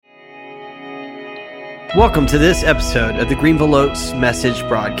Welcome to this episode of the Greenville Oaks Message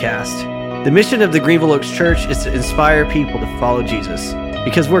Broadcast. The mission of the Greenville Oaks Church is to inspire people to follow Jesus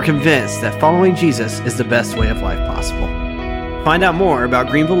because we're convinced that following Jesus is the best way of life possible. Find out more about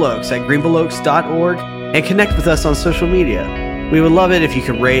Greenville Oaks at greenvilleoaks.org and connect with us on social media. We would love it if you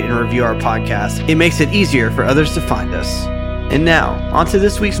could rate and review our podcast. It makes it easier for others to find us. And now, on to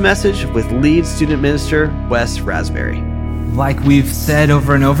this week's message with lead student minister Wes Raspberry. Like we've said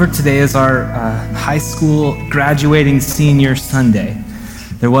over and over, today is our high school graduating senior Sunday.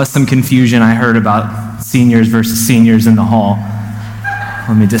 There was some confusion I heard about seniors versus seniors in the hall.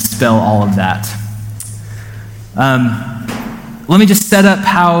 Let me dispel all of that. Let me just set up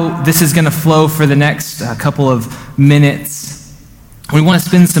how this is going to flow for the next couple of minutes. We want to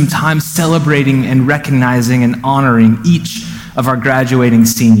spend some time celebrating and recognizing and honoring each of our graduating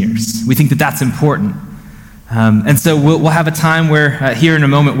seniors. We think that that's important. And so we'll have a time where here in a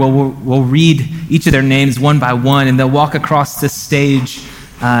moment we'll read each of their names one by one, and they'll walk across this stage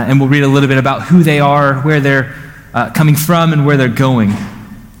and we'll read a little bit about who they are, where they're coming from, and where they're going.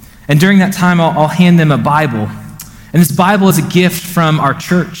 And during that time, I'll hand them a Bible. And this Bible is a gift from our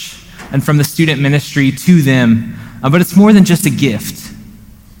church and from the student ministry to them. But it's more than just a gift.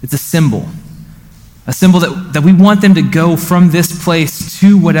 It's a symbol that we want them to go from this place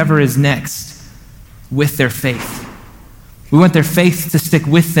to whatever is next with their faith. We want their faith to stick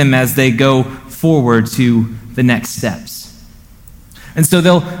with them as they go forward to the next steps. And so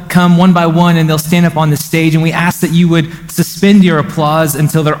they'll come one by one and they'll stand up on the stage, and we ask that you would suspend your applause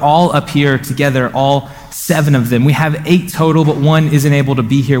until they're all up here together, all 7 of them. We have 8 total, but 1 isn't able to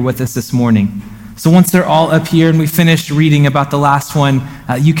be here with us this morning. So once they're all up here and we finished reading about the last one,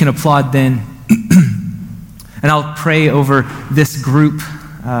 you can applaud then. And I'll pray over this group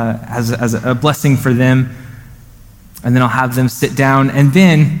as a blessing for them, and then I'll have them sit down. And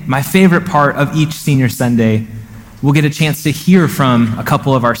then my favorite part of each Senior Sunday, we'll get a chance to hear from a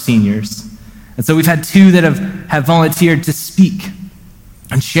couple of our seniors. And so we've had 2 that have volunteered to speak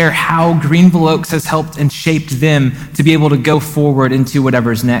and share how Greenville Oaks has helped and shaped them to be able to go forward into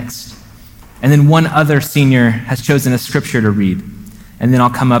whatever's next. And then 1 other senior has chosen a scripture to read. And then I'll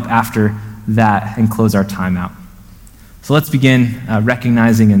come up after that and close our time out. So let's begin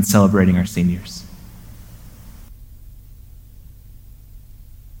recognizing and celebrating our seniors.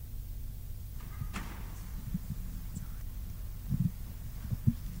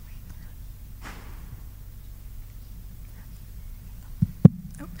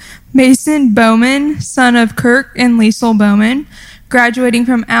 Mason Bowman, son of Kirk and Liesl Bowman, graduating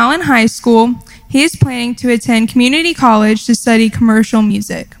from Allen High School. He is planning to attend community college to study commercial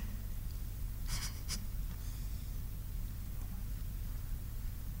music.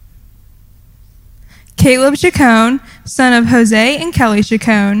 Caleb Chacon, son of Jose and Kelly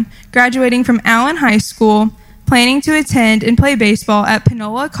Chacon, graduating from Allen High School, planning to attend and play baseball at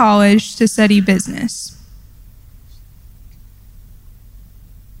Panola College to study business.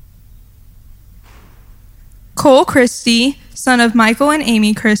 Cole Christie, son of Michael and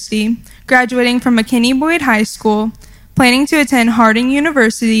Amy Christie, graduating from McKinney Boyd High School, planning to attend Harding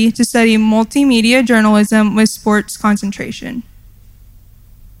University to study multimedia journalism with sports concentration.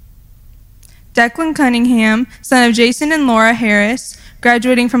 Declan Cunningham, son of Jason and Laura Harris,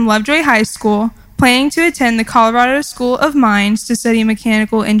 graduating from Lovejoy High School, planning to attend the Colorado School of Mines to study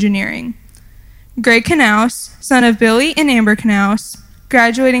mechanical engineering. Greg Knaus, son of Billy and Amber Knaus,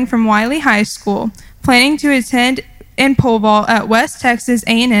 graduating from Wiley High School, planning to attend and pole vault at West Texas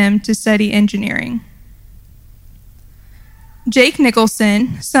A&M to study engineering. Jake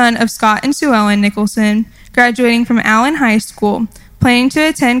Nicholson, son of Scott and Sue Ellen Nicholson, graduating from Allen High School, planning to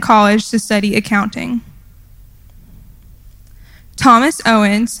attend college to study accounting. Thomas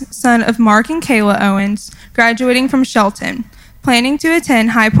Owens, son of Mark and Kayla Owens, graduating from Shelton, planning to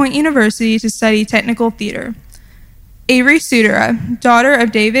attend High Point University to study technical theater. Avery Sudera, daughter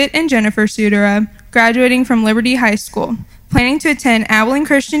of David and Jennifer Sudera, graduating from Liberty High School, planning to attend Abilene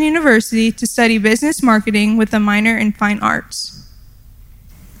Christian University to study business marketing with a minor in fine arts.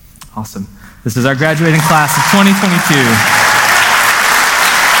 Awesome. This is our graduating class of 2022.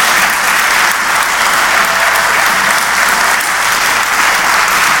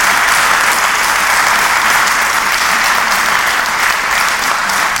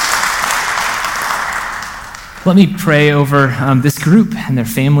 Let me pray over this group and their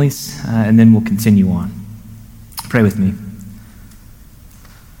families, and then we'll continue on. Pray with me.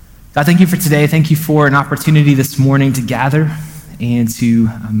 God, thank you for today. Thank you for an opportunity this morning to gather and to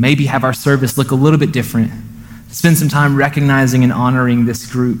maybe have our service look a little bit different, to spend some time recognizing and honoring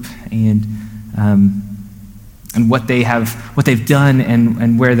this group and what they've done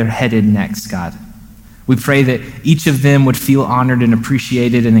and where they're headed next, God. We pray that each of them would feel honored and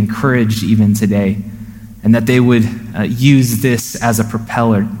appreciated and encouraged even today, and that they would use this as a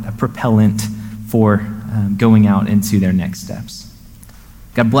propellant for going out into their next steps.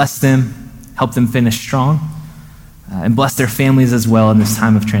 God bless them, help them finish strong, and bless their families as well in this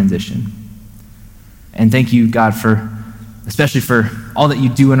time of transition. And thank you, God, especially for all that you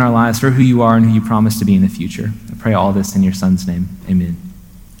do in our lives, for who you are and who you promise to be in the future. I pray all this in your Son's name. Amen.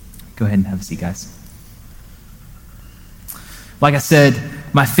 Go ahead and have a seat, guys. Like I said,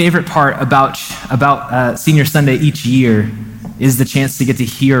 my favorite part about Senior Sunday each year is the chance to get to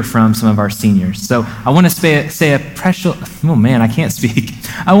hear from some of our seniors. So I want to say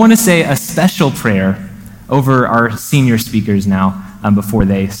I want to say a special prayer over our senior speakers now before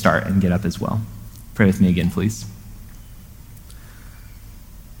they start and get up as well. Pray with me again, please.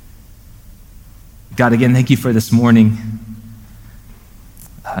 God, again, thank you for this morning.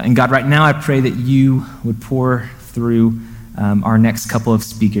 And God, right now I pray that you would pour through our next couple of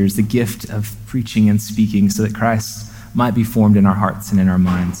speakers the gift of preaching and speaking so that Christ might be formed in our hearts and in our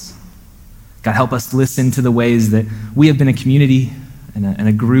minds. God, help us listen to the ways that we have been a community and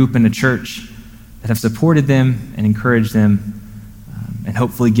a group and a church that have supported them and encouraged them and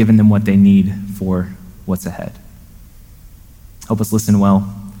hopefully given them what they need for what's ahead. Help us listen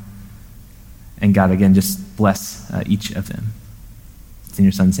well. And God, again, just bless each of them. It's in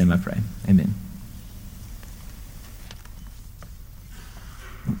your Son's name I pray. Amen.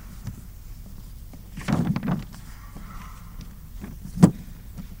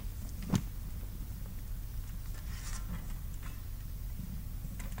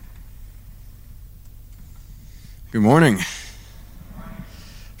 Good morning.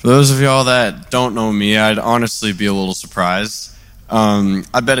 For those of y'all that don't know me, I'd honestly be a little surprised.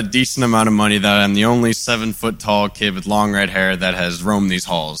 I bet a decent amount of money that I'm the only 7-foot tall kid with long red hair that has roamed these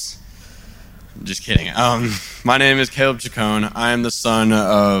halls. I'm just kidding. My name is Caleb Chacon. I am the son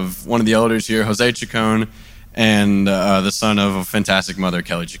of one of the elders here, Jose Chacon, and the son of a fantastic mother,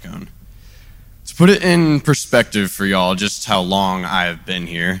 Kelly Chacon. To put it in perspective for y'all, just how long I have been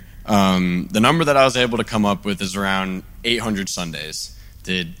here, the number that I was able to come up with is around 800 Sundays.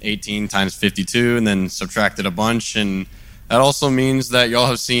 Did 18 times 52 and then subtracted a bunch, and that also means that y'all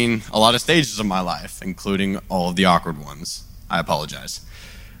have seen a lot of stages of my life, including all of the awkward ones. I apologize.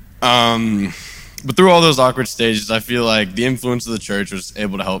 But through all those awkward stages, I feel like the influence of the church was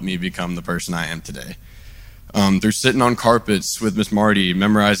able to help me become the person I am today. Through sitting on carpets with Miss Marty,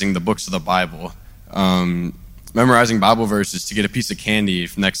 memorizing the books of the Bible, memorizing Bible verses to get a piece of candy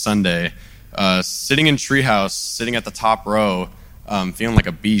for next Sunday, sitting in treehouse, sitting at the top row, feeling like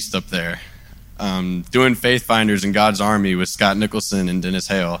a beast up there, doing Faith Finders in God's Army with Scott Nicholson and Dennis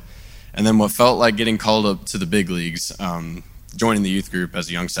Hale, and then what felt like getting called up to the big leagues, joining the youth group as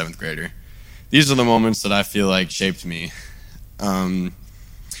a young 7th grader. These are the moments that I feel like shaped me. My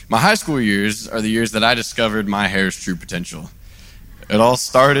high school years are the years that I discovered my hair's true potential. It all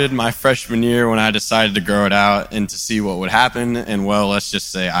started my freshman year when I decided to grow it out and to see what would happen, and well, let's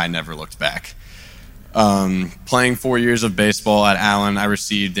just say I never looked back. Playing 4 years of baseball at Allen, I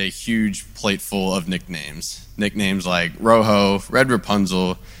received a huge plate full of nicknames. Nicknames like Rojo, Red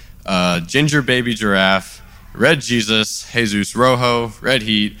Rapunzel, Ginger Baby Giraffe, Red Jesus, Jesus Rojo, Red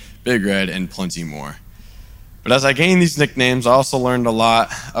Heat, Big Red, and plenty more. But as I gained these nicknames, I also learned a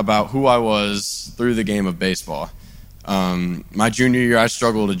lot about who I was through the game of baseball. My junior year, I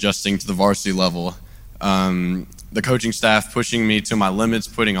struggled adjusting to the varsity level. The coaching staff pushing me to my limits,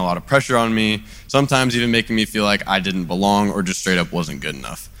 putting a lot of pressure on me, sometimes even making me feel like I didn't belong or just straight up wasn't good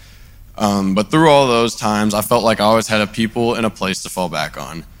enough. But through all those times, I felt like I always had a people and a place to fall back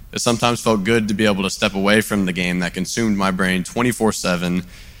on. It sometimes felt good to be able to step away from the game that consumed my brain 24/7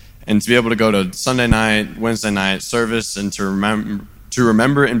 and to be able to go to Sunday night, Wednesday night service and to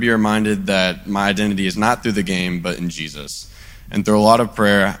remember and be reminded that my identity is not through the game but in Jesus. And through a lot of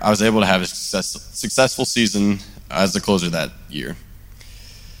prayer, I was able to have a successful season as the closer that year.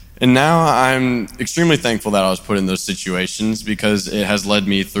 And now I'm extremely thankful that I was put in those situations because it has led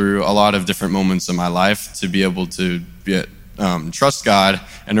me through a lot of different moments in my life to be able to trust God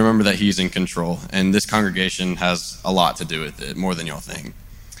and remember that He's in control. And this congregation has a lot to do with it, more than y'all think.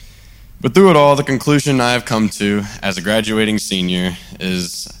 But through it all, the conclusion I have come to as a graduating senior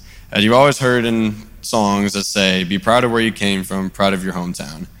is, as you've always heard in songs that say, be proud of where you came from, proud of your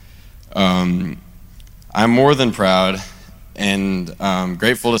hometown. I'm more than proud and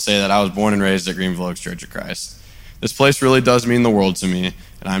grateful to say that I was born and raised at Greenville Oaks Church of Christ. This place really does mean the world to me,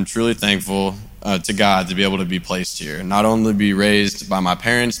 and I'm truly thankful to God to be able to be placed here, not only be raised by my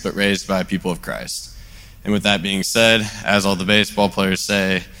parents, but raised by people of Christ. And with that being said, as all the baseball players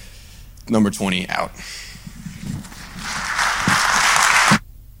say, number 20 out.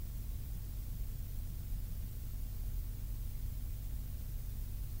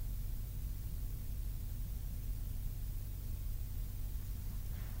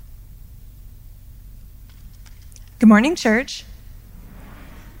 Good morning, church.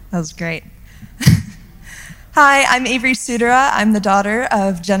 That was great. Hi, I'm Avery Sudera. I'm the daughter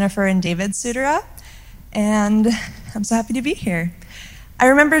of Jennifer and David Sudera, and I'm so happy to be here. I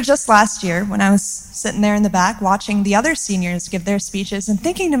remember just last year when I was sitting there in the back watching the other seniors give their speeches and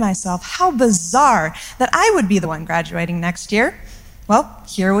thinking to myself, how bizarre that I would be the one graduating next year. Well,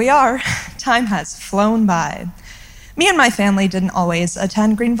 here we are. Time has flown by. Me and my family didn't always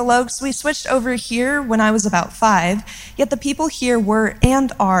attend Greenville Oaks. We switched over here when I was about 5, yet the people here were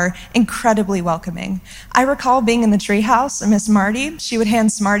and are incredibly welcoming. I recall being in the treehouse and Miss Marty, she would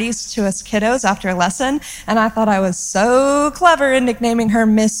hand Smarties to us kiddos after a lesson, and I thought I was so clever in nicknaming her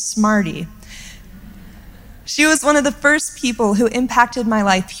Miss Smarty. She was one of the first people who impacted my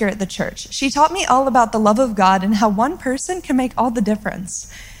life here at the church. She taught me all about the love of God and how one person can make all the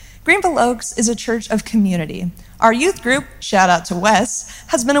difference. Greenville Oaks is a church of community. Our youth group, shout out to Wes,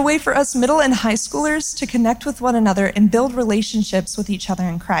 has been a way for us middle and high schoolers to connect with one another and build relationships with each other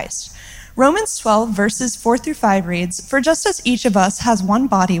in Christ. Romans 12, verses 4 through 5 reads, "For just as each of us has one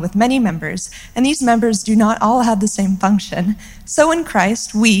body with many members, and these members do not all have the same function, so in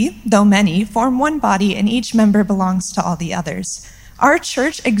Christ we, though many, form one body and each member belongs to all the others." Our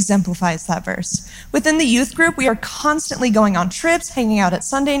church exemplifies that verse. Within the youth group, we are constantly going on trips, hanging out at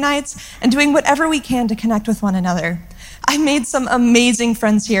Sunday nights, and doing whatever we can to connect with one another. I made some amazing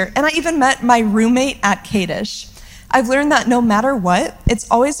friends here, and I even met my roommate at Kadesh. I've learned that no matter what, it's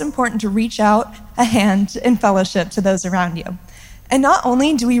always important to reach out a hand in fellowship to those around you. And not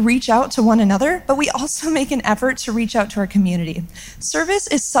only do we reach out to one another, but we also make an effort to reach out to our community. Service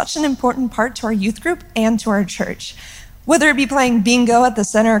is such an important part to our youth group and to our church. Whether it be playing bingo at the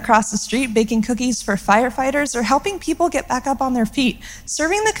center across the street, baking cookies for firefighters, or helping people get back up on their feet,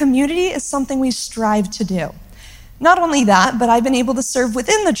 serving the community is something we strive to do. Not only that, but I've been able to serve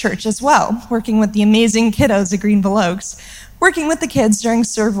within the church as well, working with the amazing kiddos at Greenville Oaks. Working with the kids during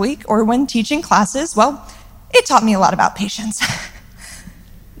Serve Week or when teaching classes, well, it taught me a lot about patience.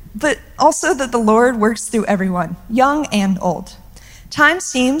 But also that the Lord works through everyone, young and old. Time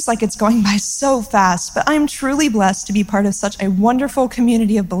seems like it's going by so fast, but I'm truly blessed to be part of such a wonderful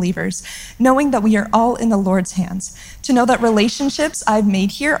community of believers, knowing that we are all in the Lord's hands, to know that relationships I've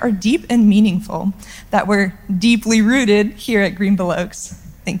made here are deep and meaningful, that we're deeply rooted here at Greenville Oaks.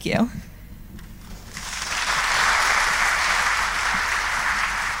 Thank you.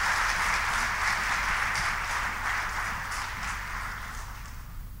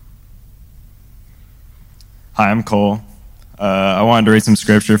 Hi, I'm Cole. I wanted to read some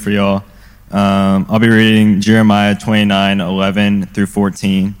scripture for y'all. I'll be reading Jeremiah 29:11 through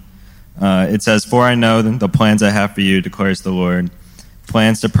 14. It says, "For I know the plans I have for you, declares the Lord,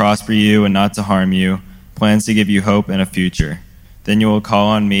 plans to prosper you and not to harm you, plans to give you hope and a future. Then you will call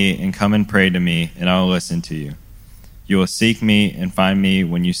on me and come and pray to me, and I will listen to you. You will seek me and find me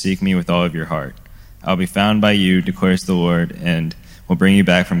when you seek me with all of your heart. I will be found by you, declares the Lord, and will bring you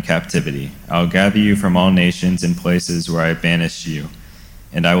back from captivity. I will gather you from all nations and places where I banished you,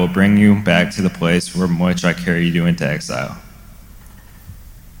 and I will bring you back to the place from which I carried you into exile."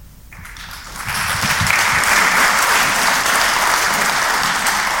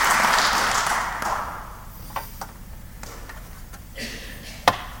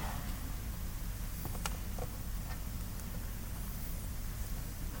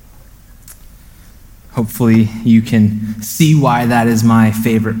 Hopefully you can see why that is my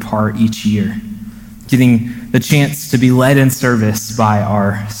favorite part each year, getting the chance to be led in service by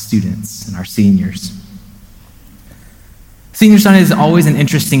our students and our seniors. Senior Sunday is always an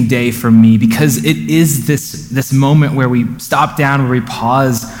interesting day for me because it is this moment where we stop down, where we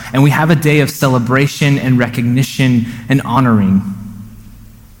pause, and we have a day of celebration and recognition and honoring.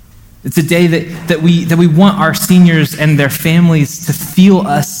 It's a day that we want our seniors and their families to feel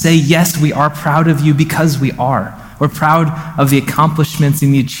us say, yes, we are proud of you because we are. We're proud of the accomplishments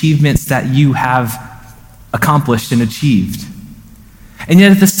and the achievements that you have accomplished and achieved. And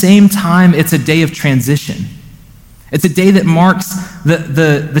yet at the same time, it's a day of transition. It's a day that marks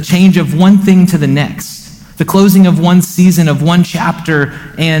the change of one thing to the next, the closing of one season, of one chapter,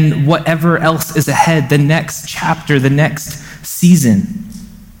 and whatever else is ahead, the next chapter, the next season.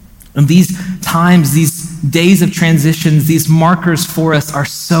 And these times, these days of transitions, these markers for us are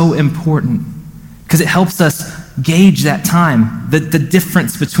so important because it helps us gauge that time, the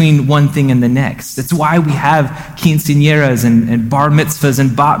difference between one thing and the next. It's why we have quinceañeras and bar mitzvahs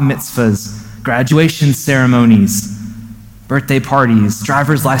and bat mitzvahs, graduation ceremonies, birthday parties,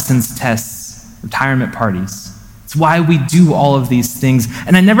 driver's license tests, retirement parties. It's why we do all of these things.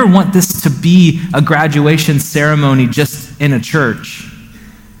 And I never want this to be a graduation ceremony just in a church.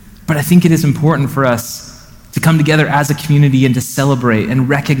 But I think it is important for us to come together as a community and to celebrate and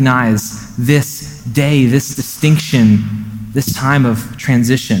recognize this day, this distinction, this time of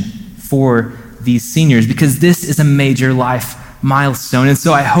transition for these seniors, because this is a major life milestone. And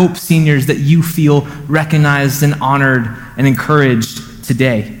so I hope, seniors, that you feel recognized and honored and encouraged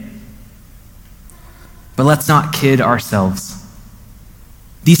today. But let's not kid ourselves.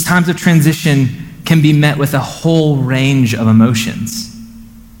 These times of transition can be met with a whole range of emotions.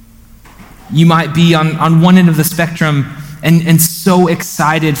 You might be on one end of the spectrum and so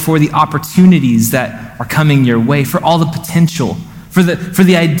excited for the opportunities that are coming your way, for all the potential, for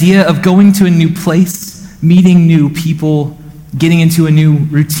the idea of going to a new place, meeting new people, getting into a new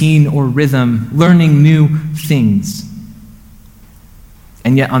routine or rhythm, learning new things.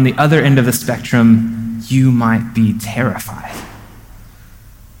 And yet on the other end of the spectrum, you might be terrified.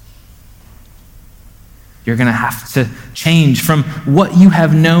 You're going to have to change from what you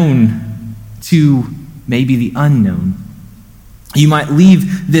have known to maybe the unknown. You might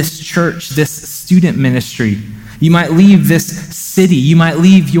leave this church, this student ministry. You might leave this city. You might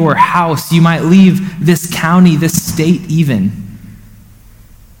leave your house. You might leave this county, this state even.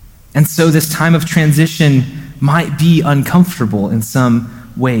 And so this time of transition might be uncomfortable in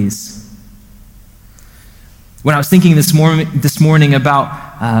some ways. When I was thinking this morning about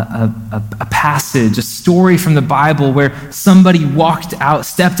a passage, a story from the Bible where somebody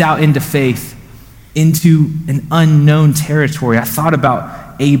stepped out into faith, into an unknown territory, I thought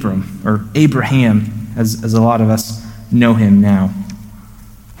about Abram, or Abraham, as a lot of us know him now.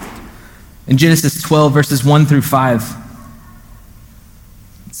 In Genesis 12, verses 1 through 5,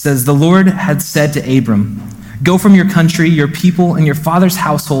 it says, "The Lord had said to Abram, 'Go from your country, your people, and your father's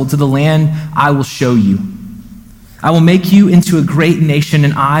household to the land I will show you. I will make you into a great nation,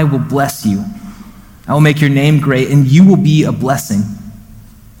 and I will bless you. I will make your name great, and you will be a blessing.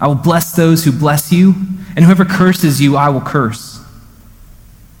 I will bless those who bless you, and whoever curses you, I will curse.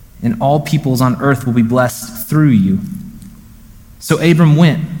 And all peoples on earth will be blessed through you.' So Abram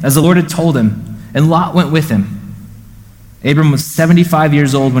went, as the Lord had told him, and Lot went with him. Abram was 75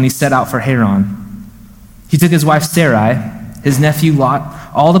 years old when he set out for Haran. He took his wife Sarai, his nephew Lot,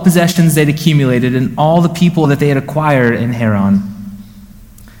 all the possessions they'd accumulated, and all the people that they had acquired in Haran.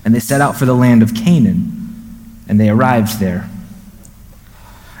 And they set out for the land of Canaan, and they arrived there."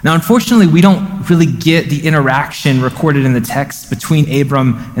 Now, unfortunately, we don't really get the interaction recorded in the text between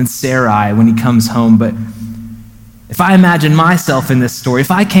Abram and Sarai when he comes home, but if I imagine myself in this story,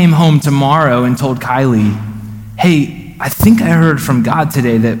 if I came home tomorrow and told Kylie, "Hey, I think I heard from God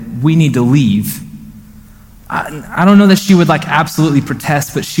today that we need to leave," I don't know that she would absolutely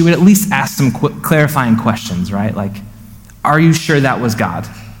protest, but she would at least ask some clarifying questions, right? Like, are you sure that was God?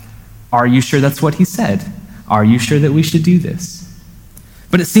 Are you sure that's what he said? Are you sure that we should do this?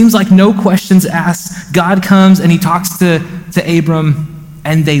 But it seems like no questions asked. God comes and he talks to Abram,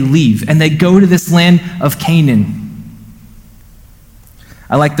 and they leave, and they go to this land of Canaan.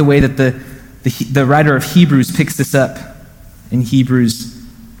 I like the way that the writer of Hebrews picks this up in Hebrews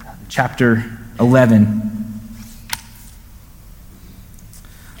chapter 11.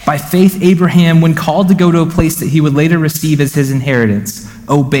 "By faith, Abraham, when called to go to a place that he would later receive as his inheritance,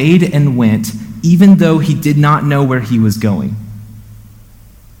 obeyed and went, even though he did not know where he was going.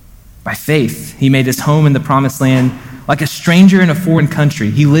 By faith, he made his home in the promised land like a stranger in a foreign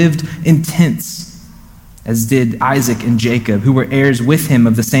country. He lived in tents, as did Isaac and Jacob, who were heirs with him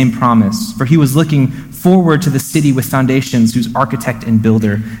of the same promise. For he was looking forward to the city with foundations, whose architect and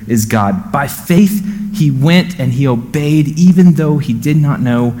builder is God. By faith, he went and he obeyed, even though he did not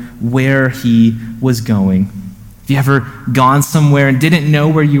know where he was going." Have you ever gone somewhere and didn't know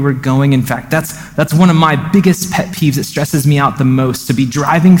where you were going? In fact, that's one of my biggest pet peeves. It stresses me out the most, to be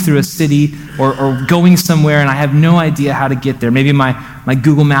driving through a city or going somewhere and I have no idea how to get there. Maybe my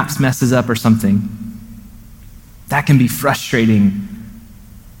Google Maps messes up or something. That can be frustrating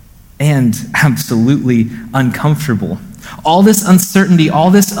and absolutely uncomfortable. All this uncertainty,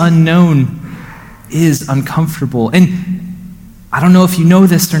 all this unknown is uncomfortable. And I don't know if you know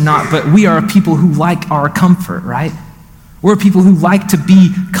this or not, but we are a people who like our comfort, right? We're people who like to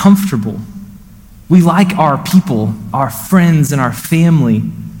be comfortable. We like our people, our friends, and our family.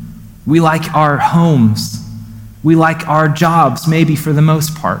 We like our homes. We like our jobs, maybe for the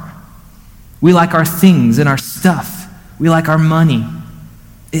most part. We like our things and our stuff. We like our money.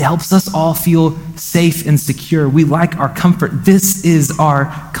 It helps us all feel safe and secure. We like our comfort. This is our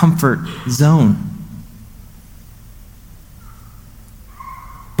comfort zone.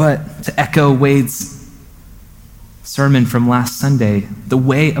 But to echo Wade's sermon from last Sunday, the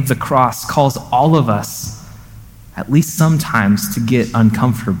way of the cross calls all of us, at least sometimes, to get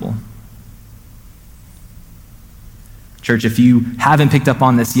uncomfortable. Church, if you haven't picked up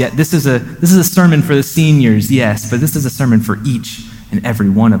on this yet, this is a sermon for the seniors, yes, but this is a sermon for each and every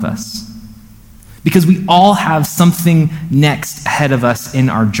one of us. Because we all have something next ahead of us in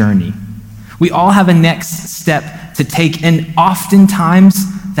our journey. We all have a next step to take, and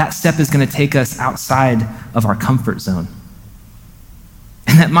oftentimes that step is going to take us outside of our comfort zone.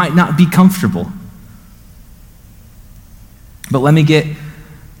 And that might not be comfortable. But let me get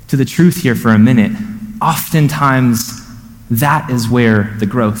to the truth here for a minute. Oftentimes, that is where the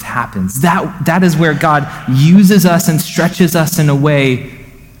growth happens. That is where God uses us and stretches us in a way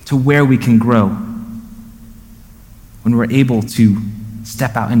to where we can grow. When we're able to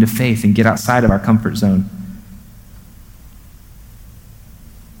step out into faith and get outside of our comfort zone.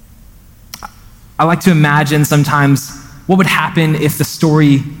 I like to imagine sometimes what would happen if the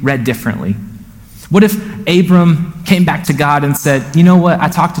story read differently. What if Abram came back to God and said, you know what, I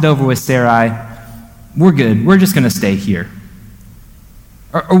talked it over with Sarai. We're good. We're just going to stay here.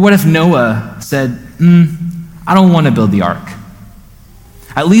 Or what if Noah said, I don't want to build the ark.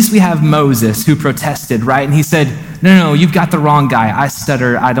 At least we have Moses who protested, right? And he said, no, you've got the wrong guy. I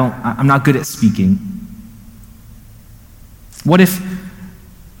stutter. I'm not good at speaking. What if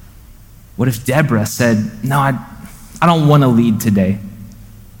Deborah said, no, I don't want to lead today?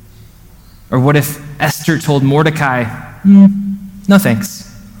 Or what if Esther told Mordecai, no thanks?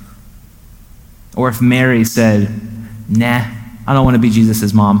 Or if Mary said, nah, I don't want to be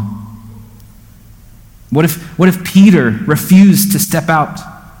Jesus' mom. What if Peter refused to step out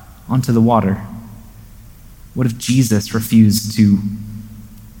onto the water? What if Jesus refused to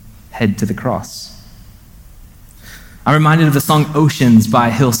head to the cross? I'm reminded of the song Oceans by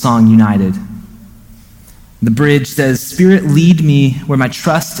Hillsong United. The bridge says, Spirit, lead me where my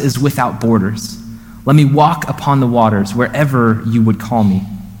trust is without borders. Let me walk upon the waters wherever you would call me.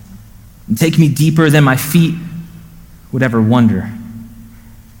 And take me deeper than my feet would ever wonder.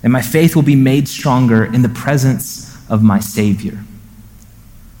 And my faith will be made stronger in the presence of my Savior.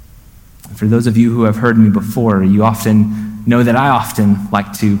 And for those of you who have heard me before, you often know that I often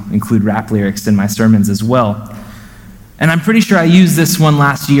like to include rap lyrics in my sermons as well. And I'm pretty sure I used this one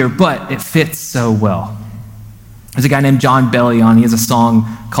last year, but it fits so well. There's a guy named John Bellion. He has a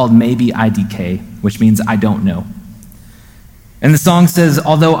song called Maybe IDK, which means I don't know. And the song says,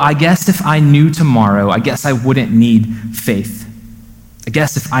 although I guess if I knew tomorrow, I guess I wouldn't need faith. I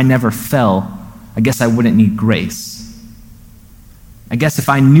guess if I never fell, I guess I wouldn't need grace. I guess if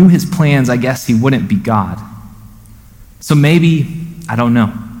I knew his plans, I guess he wouldn't be God. So maybe I don't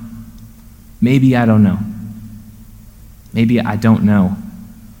know. Maybe I don't know. Maybe I don't know.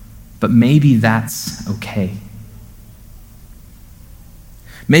 But maybe that's okay.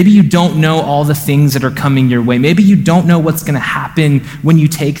 Maybe you don't know all the things that are coming your way. Maybe you don't know what's going to happen when you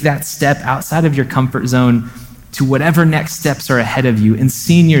take that step outside of your comfort zone to whatever next steps are ahead of you. And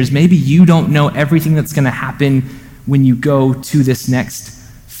seniors, maybe you don't know everything that's going to happen when you go to this next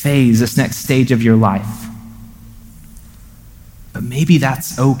phase, this next stage of your life. But maybe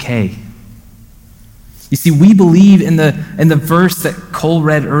that's okay. You see, we believe in the verse that Cole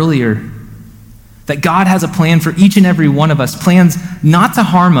read earlier, that God has a plan for each and every one of us, plans not to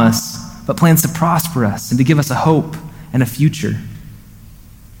harm us, but plans to prosper us and to give us a hope and a future.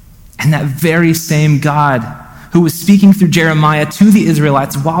 And that very same God who was speaking through Jeremiah to the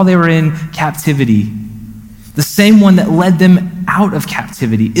Israelites while they were in captivity, the same one that led them out of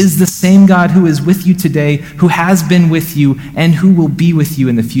captivity, is the same God who is with you today, who has been with you, and who will be with you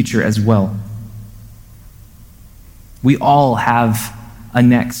in the future as well. We all have a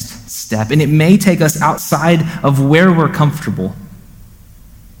next step, and it may take us outside of where we're comfortable.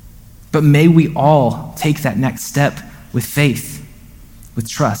 But may we all take that next step with faith, with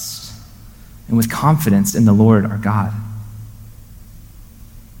trust, and with confidence in the Lord our God.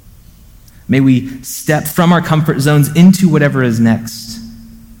 May we step from our comfort zones into whatever is next,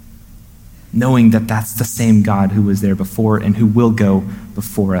 knowing that that's the same God who was there before and who will go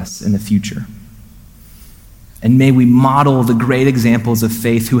before us in the future. And may we model the great examples of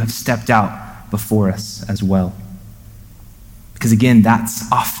faith who have stepped out before us as well. Because again,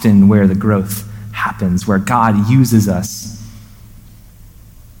 that's often where the growth happens, where God uses us.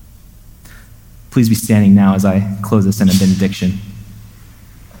 Please be standing now as I close this in a benediction.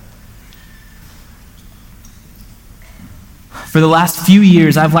 For the last few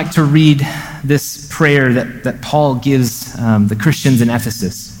years, I've liked to read this prayer that Paul gives the Christians in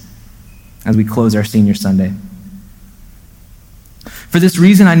Ephesus as we close our Senior Sunday. For this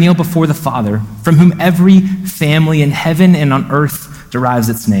reason, I kneel before the Father, from whom every family in heaven and on earth derives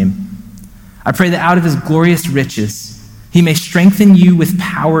its name. I pray that out of his glorious riches, he may strengthen you with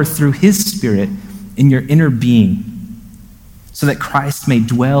power through his Spirit in your inner being, so that Christ may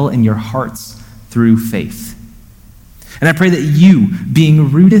dwell in your hearts through faith. And I pray that you,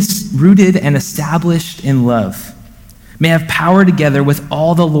 being rooted and established in love, may have power together with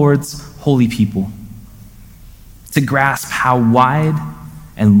all the Lord's holy people to grasp how wide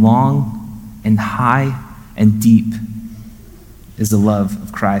and long and high and deep is the love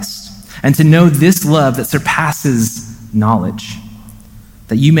of Christ, and to know this love that surpasses knowledge,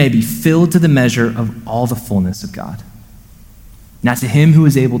 that you may be filled to the measure of all the fullness of God. Now to him who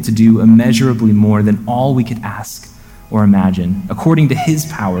is able to do immeasurably more than all we could ask or imagine, according to his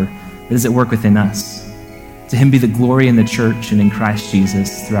power that is at work within us, to him be the glory in the church and in Christ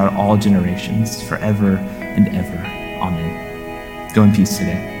Jesus throughout all generations, forever and ever. Amen. Go in peace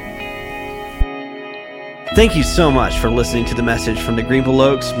today. Thank you so much for listening to the message from the Greenville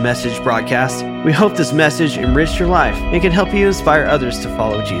Oaks Message Broadcast. We hope this message enriched your life and can help you inspire others to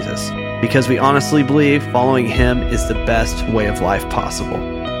follow Jesus, because we honestly believe following him is the best way of life possible.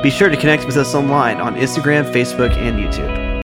 Be sure to connect with us online on Instagram, Facebook, and YouTube.